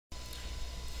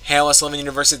Hey, LS11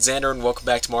 Universe, it's Zander, and welcome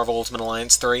back to Marvel Ultimate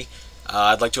Alliance 3.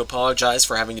 I'd like to apologize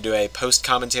for having to do a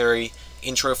post-commentary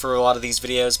intro for a lot of these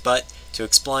videos, but to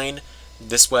explain,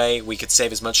 this way we could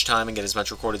save as much time and get as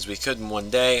much recorded as we could in one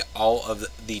day. All of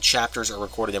the chapters are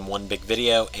recorded in one big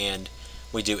video, and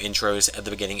we do intros at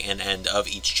the beginning and end of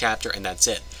each chapter, and that's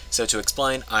it. So to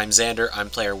explain, I'm Zander, I'm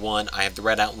player 1, I have the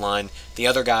red outline. The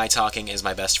other guy talking is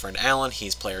my best friend Alan,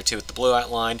 he's player 2 with the blue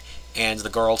outline, and the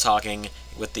girl talking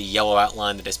with the yellow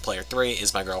outline that is player 3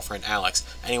 is my girlfriend Alex.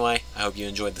 Anyway, I hope you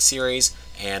enjoyed the series,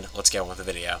 and let's get on with the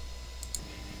video.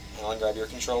 Alan, grab your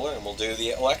controller, and we'll do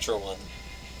the Electra one.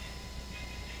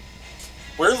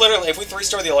 We're literally, if we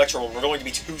 3-star the Electra one, we're going to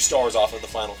be 2 stars off of the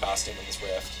final costume in this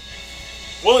rift.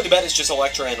 Willing to bet it's just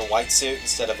Electra in a white suit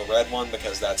instead of a red one,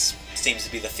 because that seems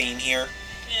to be the theme here.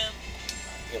 Yeah.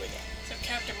 Here we go. So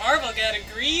Captain Marvel got a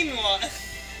green one. Not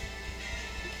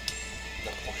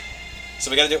the point. So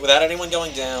we got to do it without anyone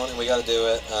going down, and we got to do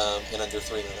it in under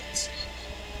 3 minutes.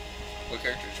 What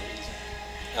characters are we using?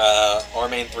 Our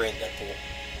main 3 and Deadpool.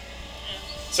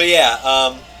 So yeah,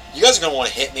 you guys are going to want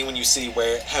to hit me when you see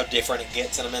how different it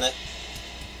gets in a minute,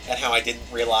 and how I didn't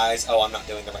realize, oh, I'm not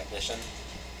doing the right mission.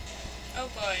 Oh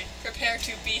boy, prepare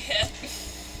to be hit.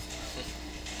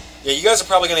 Yeah, you guys are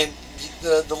probably going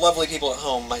to, the lovely people at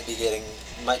home might be hearing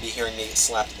me get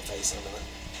slapped in the face in a minute.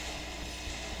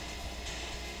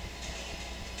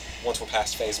 Once we're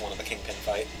past phase 1 of the Kingpin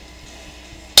fight.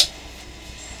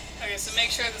 Okay, so make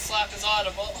sure the slap is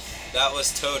audible. That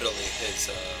was totally his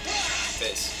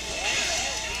face.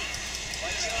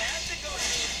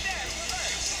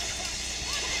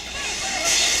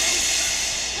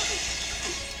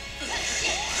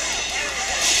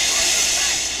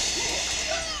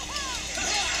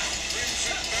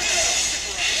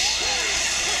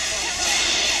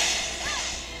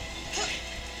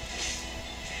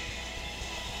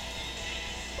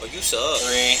 Oh, you suck.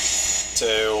 3,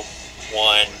 2,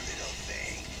 1.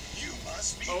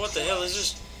 Oh, what the hell is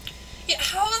this? Yeah,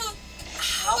 how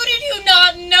did you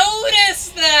not notice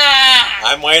that?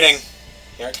 I'm waiting.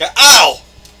 Here it comes. Ow!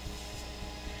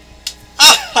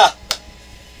 Ah!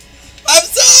 I'm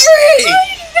sorry! How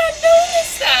did you not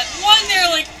notice that? One, there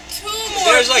are like 2 more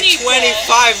There's like people.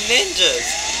 25 ninjas.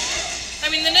 I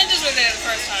mean, the ninjas were there the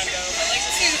first time, though. But like,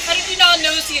 seriously, how did you not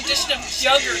notice the addition of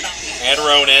Juggernaut? And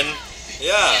Ronin.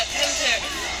 Yeah. Yeah, him too.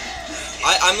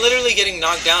 I'm literally getting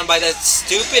knocked down by that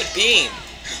stupid beam.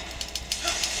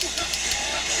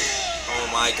 Oh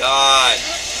my god.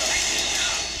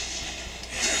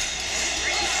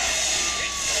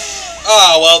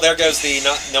 Oh, well, there goes the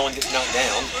no one gets knocked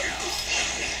down.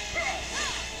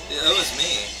 Yeah, that was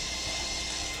me.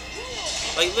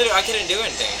 Like, literally, I couldn't do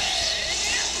anything.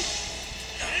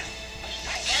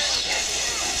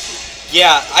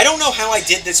 Yeah, I don't know how I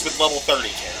did this with level 30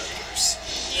 characters.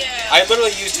 Yeah. I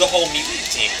literally used the whole mutant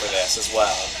team for this as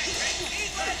well.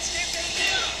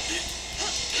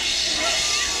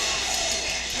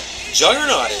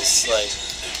 Juggernaut is, like...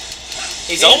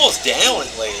 He's almost down,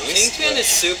 at least. Kingpin is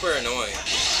super annoying.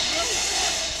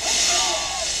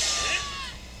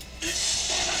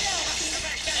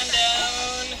 I'm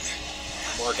down.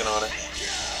 I'm working on it.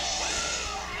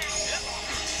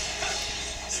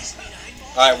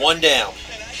 Alright, 1 down.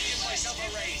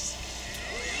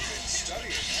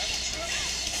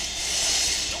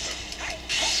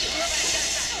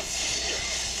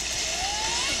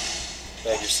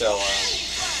 Beg you're so,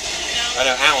 I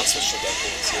know Alan switched to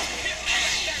Deadpool, excuse me.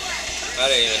 I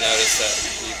didn't even notice that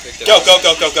you picked it Go, up. go,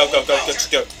 go, go, go, go, go, go,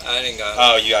 go. I didn't got it.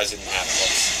 Oh, you guys didn't have it.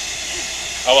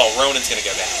 Whoops. Oh well, Ronin's gonna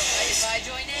go down. Nice.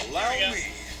 Allow me.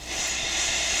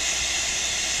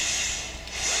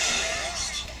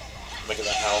 Look at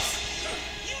that health.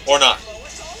 Or not.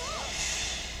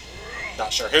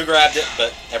 Not sure who grabbed it,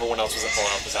 but everyone else was at full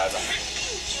health besides I.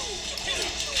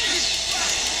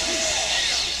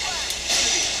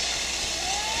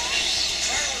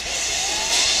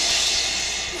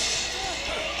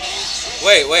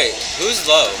 Wait, who's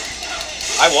low?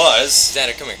 I was.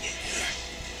 Zander, come here.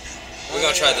 We're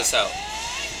gonna try this out.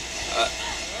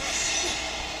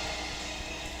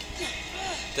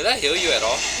 Did that heal you at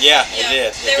all? Yeah, it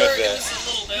did. They A good were, bit. it was a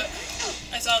little bit.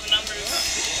 I saw the numbers.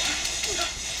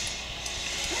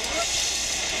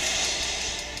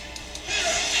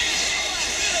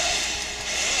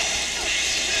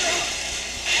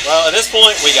 Well, at this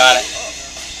point, we got it.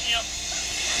 Yep.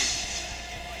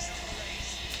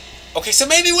 Okay, so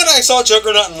maybe when I saw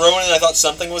Juggernaut and Ronin, I thought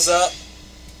something was up.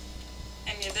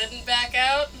 And you didn't back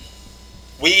out?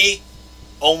 We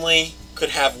only could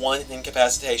have 1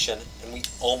 incapacitation, and we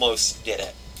almost did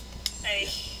it. Hey.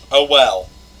 Oh well,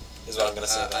 is what I'm going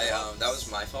to say. That was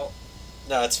my fault.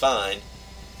 No, it's fine.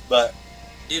 But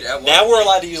Dude, at Now one we're point,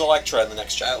 allowed to use Electra in the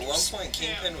next At chapter. one point,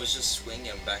 Kingpin was just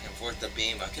swinging back and forth the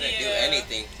beam. I couldn't do Yeah.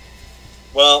 anything.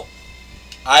 Well,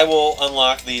 I will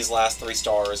unlock these last 3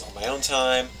 stars on my own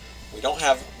time. We don't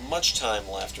have much time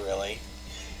left, really.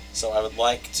 So I would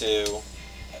like to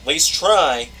at least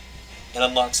try and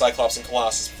unlock Cyclops and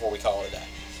Colossus before we call it a day.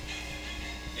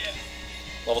 Yeah.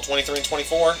 Level 23 and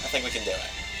 24, I think we can do it.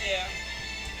 Yeah.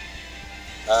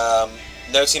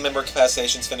 No team member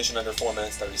capacitations finish in under 4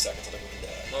 minutes, 30 seconds. I think we can do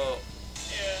it. Well,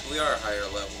 Yeah. we are a higher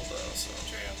level, though, so...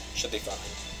 True. Should be fine.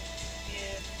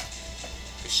 Yeah.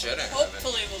 We shouldn't have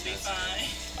Hopefully we'll be fine.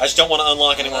 I just don't want to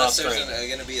unlock anyone on Unless there's screen.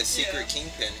 going to be a secret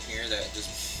Kingpin here that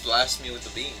just blasts me with the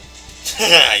beam.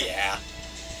 Yeah.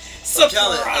 I'm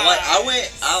telling you,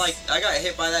 I got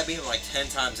hit by that beam like 10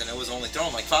 times and it was only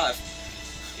thrown like 5.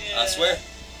 Yeah. I swear.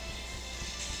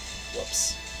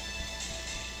 Whoops.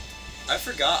 I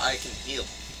forgot I can heal.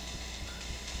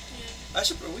 Yeah.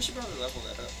 We should probably level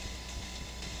that up.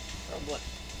 Probably.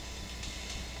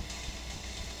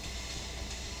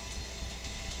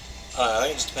 I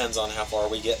think it just depends on how far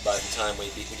we get by the time we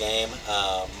beat the game.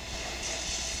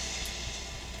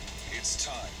 It's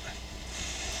time.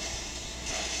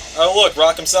 Oh look,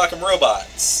 Rock'em Sock'em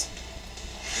Robots.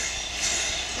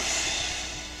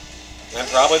 And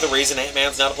probably the reason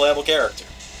Ant-Man's not a playable character.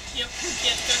 Yep. He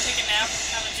had to go take a nap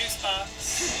out of juice box.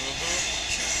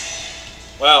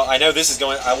 Well, I know this is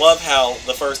going... I love how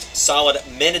the first solid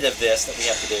minute of this that we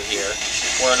have to do here,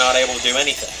 we're not able to do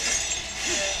anything.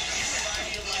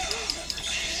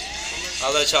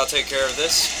 I'll let y'all take care of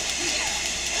this.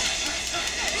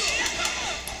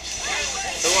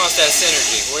 Who wants that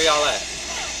synergy? Where y'all at?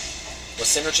 Was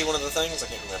Synergy one of the things? I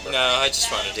can't remember. No, I just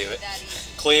want to do it.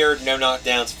 Cleared, no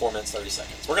knockdowns, 4 minutes, 30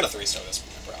 seconds. We're going to 3-star this one,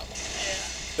 no problem. Yeah.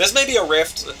 This may be a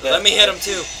rift. Let me hit him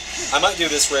too. I might do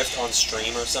this rift on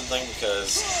stream or something,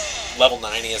 because level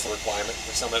 90 is the requirement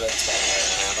for some of it. It's probably not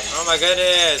going to happen. Oh my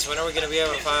goodness, when are we going to be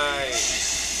able to fight?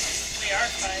 We are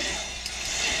fighting.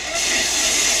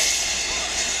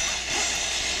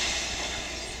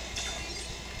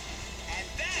 And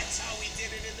that's how we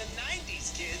did it in the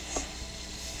 90s, kids.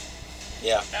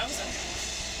 Yeah, That was a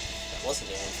that wasn't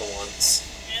new one for once.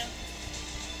 yeah.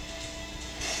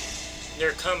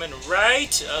 They're coming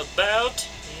right about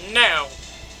now.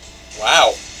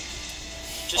 Wow.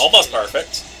 Just Almost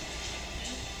perfect.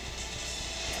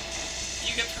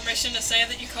 You get permission to say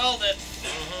that you called it.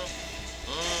 Mm-hmm.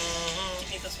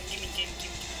 Give me this one. Give me.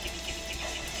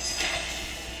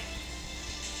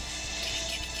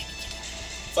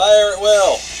 Fire at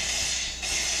will.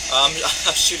 I'm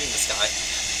shooting this guy.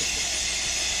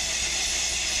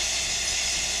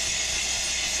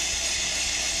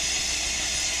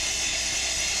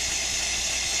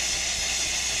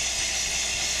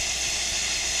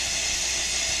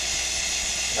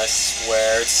 I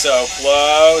swear, it's so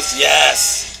close.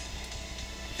 Yes!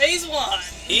 Phase 1.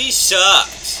 He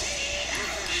sucks.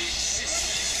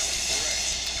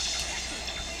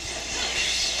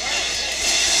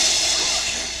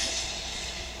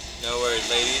 No worries,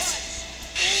 ladies.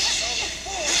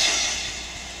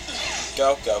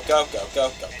 Go, go, go, go,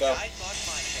 go, go, go. I thought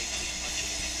my take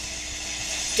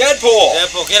was Deadpool!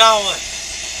 Deadpool, get on one.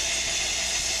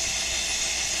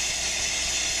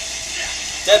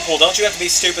 Deadpool, don't you have to be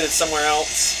stupid at somewhere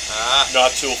else? Ah,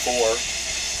 Not Tool 4.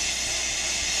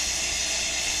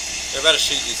 they're about to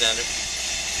shoot you, Zander.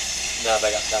 No,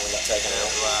 that one got taken out.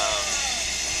 Wow.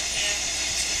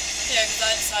 Yeah, because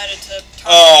I decided to.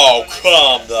 Oh,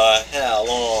 come the hell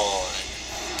on.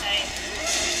 Hey.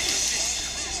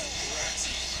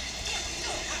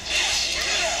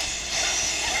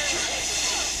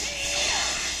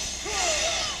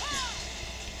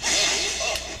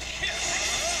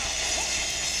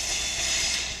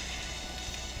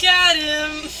 Got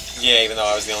him! Yeah, even though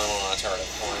I was the only one on a turret at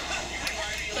the point.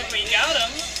 But we got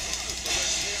him.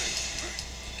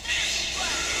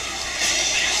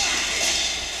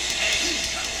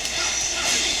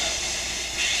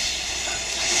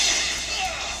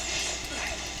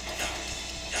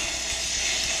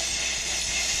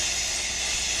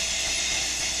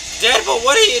 Deadpool,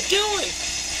 what are you doing?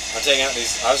 I'm taking out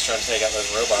these. I was trying to take out those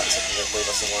robots if they leave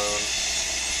us alone.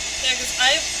 Yeah,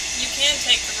 because you can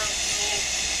take the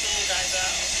little guys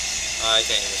out. I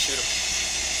can't even shoot him.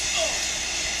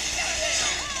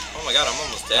 Oh my god, I'm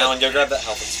almost dead. Alan, go grab that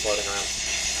health that's floating around.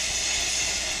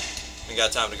 We got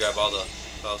time to grab all the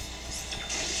health.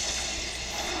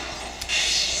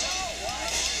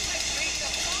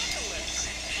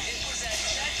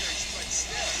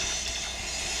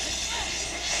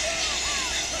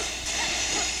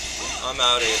 I'm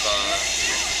out of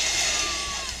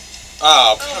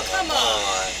Oh, Oh, come come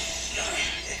on.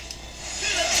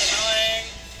 That's annoying.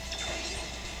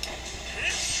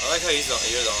 like how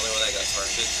you're the only one that got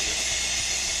targeted too.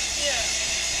 Yeah.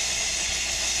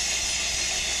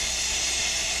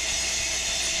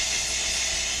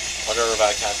 I'll go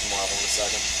revive Captain Marvel in a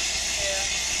second. Yeah.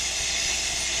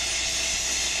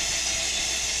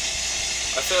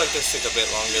 I feel like this took a bit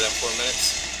longer than 4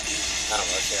 minutes. I don't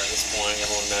really care at this point.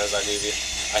 Everyone knows I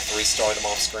 3-star them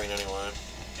off screen anyway.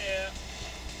 Yeah.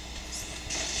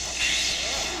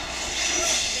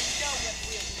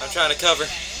 I'm trying to cover.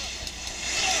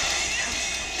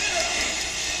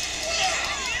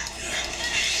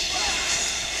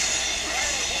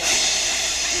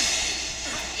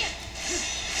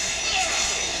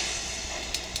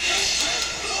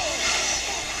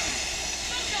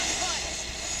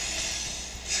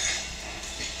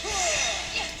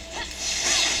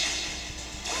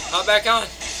 Hop back on.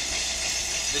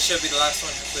 This should be the last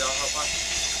one if we all hop on.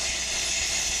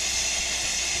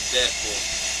 Deadpool.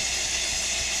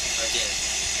 Again.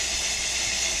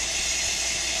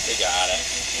 We got it.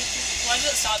 Why does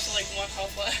it stop to like 1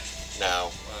 health left? No.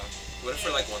 Wow. What if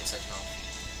we're like 1 second off?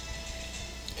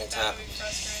 It's That would happening. be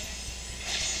frustrating.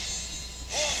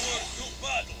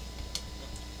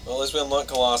 Well, at least we unlocked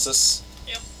Colossus.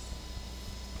 Yep.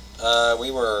 We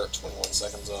were 21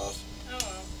 seconds off. Oh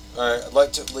well. Alright, I'd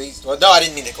like to at least... Well, no, I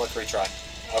didn't mean to click retry.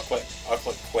 I'll click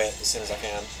quit as soon as I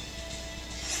can.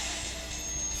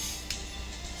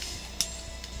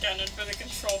 Gunning for the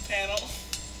control panel.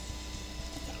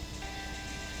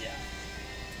 Yeah.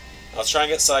 Let's try and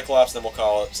get Cyclops, then we'll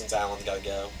call it, since Alan's gotta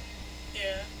go.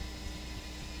 Yeah.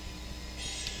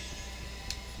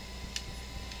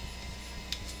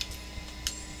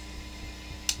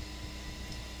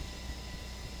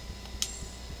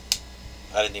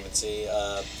 I didn't even see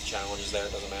challenges there,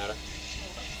 it doesn't matter.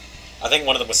 I think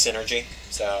one of them was synergy,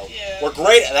 so Yeah. we're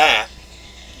great at that.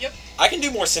 Yep. I can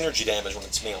do more synergy damage when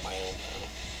it's me on my own, though.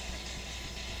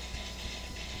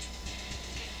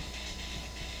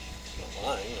 I'm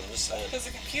not lying, I'm just saying. Because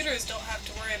the computers don't have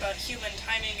to worry about human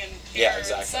timing and Yeah, error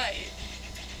exactly. and sight.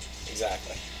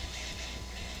 Exactly.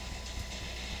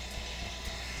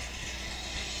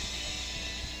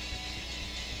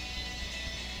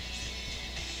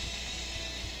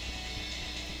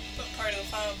 But part of the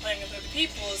fun of playing with other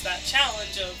people is that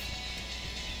challenge of,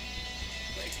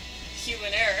 like,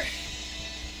 human error.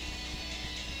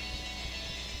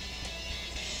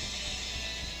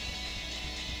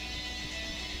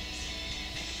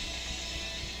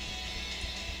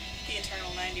 The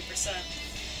eternal 90%.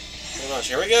 Pretty much.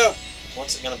 Here we go.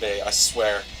 What's it gonna be? I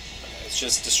swear. Okay, it's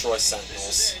just destroy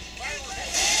Sentinels. Not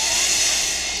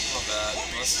bad.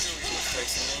 Unless it's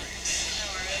fixing me.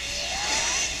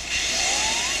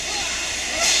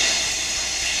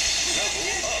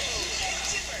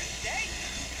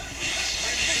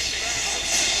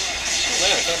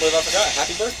 Man, I can't believe I forgot.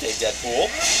 Happy birthday, Deadpool.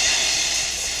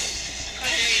 How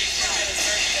dare you forget his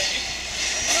birthday?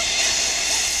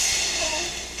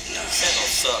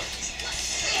 Sentinels suck.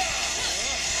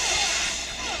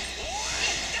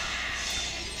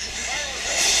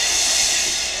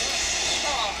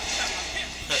 Oh, come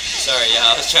on. Sorry, yeah, I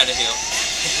was trying to heal.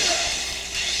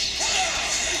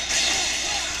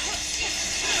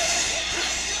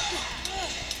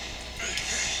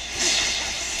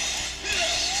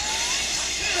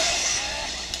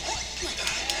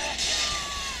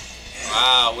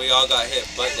 Wow, we all got hit,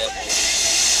 but Deadpool.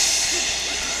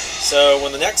 So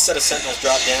when the next set of Sentinels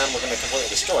drop down, we're gonna completely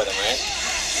destroy them, right?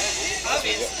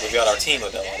 Obviously. We've got our team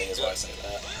ability, is why I say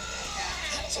that.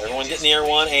 So everyone get near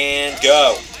one and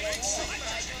go.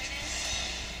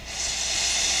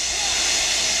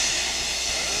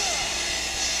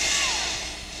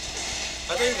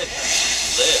 How do they even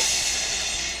live?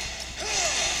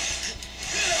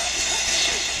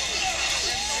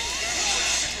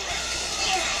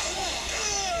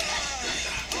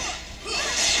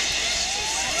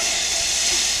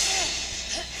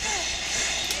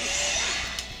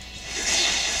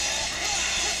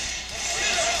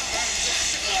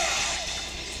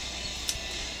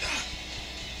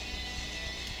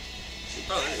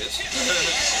 Oh, there it is.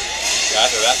 Yeah, I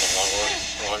threw that in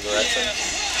the wrong direction.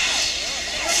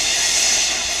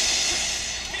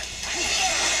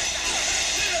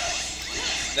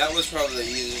 That was probably the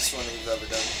easiest one we've ever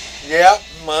done. Yeah,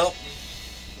 well,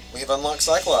 we've unlocked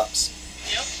Cyclops.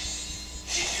 Yep.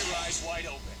 Keep your eyes wide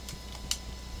open.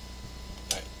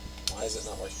 Alright, why is it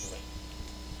not working for me?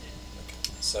 Okay,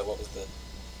 so what was the...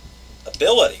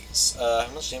 Abilities. How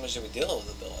much damage did we deal with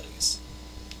abilities?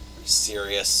 Are you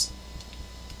serious?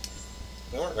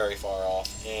 We weren't very far off,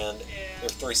 and we were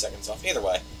 3 seconds off. Either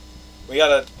way, we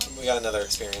got another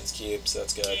experience cube, so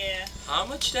that's good. Yeah. How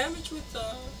much damage with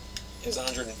It was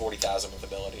 140,000 with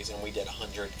abilities, and we did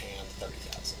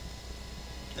 130,000.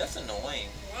 That's annoying.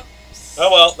 Whoops.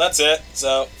 Oh well, that's it.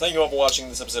 So, thank you all for watching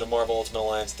this episode of Marvel Ultimate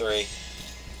Alliance 3.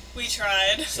 We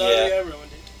tried. Sorry, Yeah. I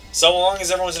ruined it. So long as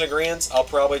everyone's in agreement, I'll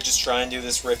probably just try and do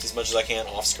this rift as much as I can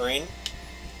off screen.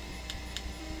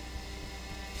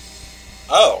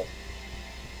 Oh.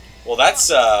 Well, that's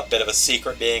a bit of a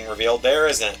secret being revealed there,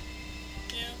 isn't it?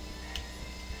 Yeah.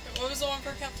 What was the one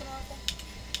for Captain Marvel?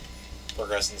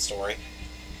 Progressing the story.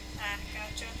 Ah,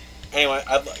 gotcha. Anyway,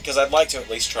 because I'd like to at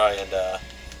least try and,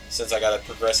 since I got to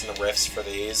progress in the rifts for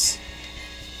these,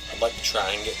 I'd like to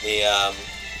try and get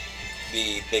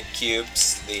the big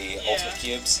cubes, the ultimate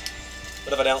cubes.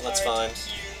 But if I don't, that's fine.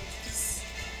 Cubes.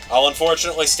 I'll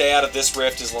unfortunately stay out of this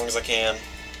rift as long as I can.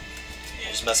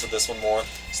 I'll just mess with this one more.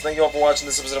 So thank you all for watching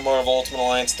this episode of Marvel Ultimate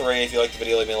Alliance 3. If you liked the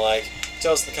video, leave me a like.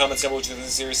 Tell us in the comments down what you think of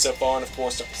the series so far, and of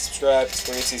course, don't forget to subscribe. It's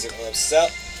free, it's easy, it helps us out.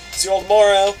 See you all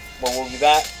tomorrow, where we'll be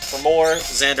back for more.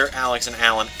 Xander, Alex, and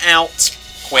Alan out.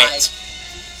 Quit. Bye.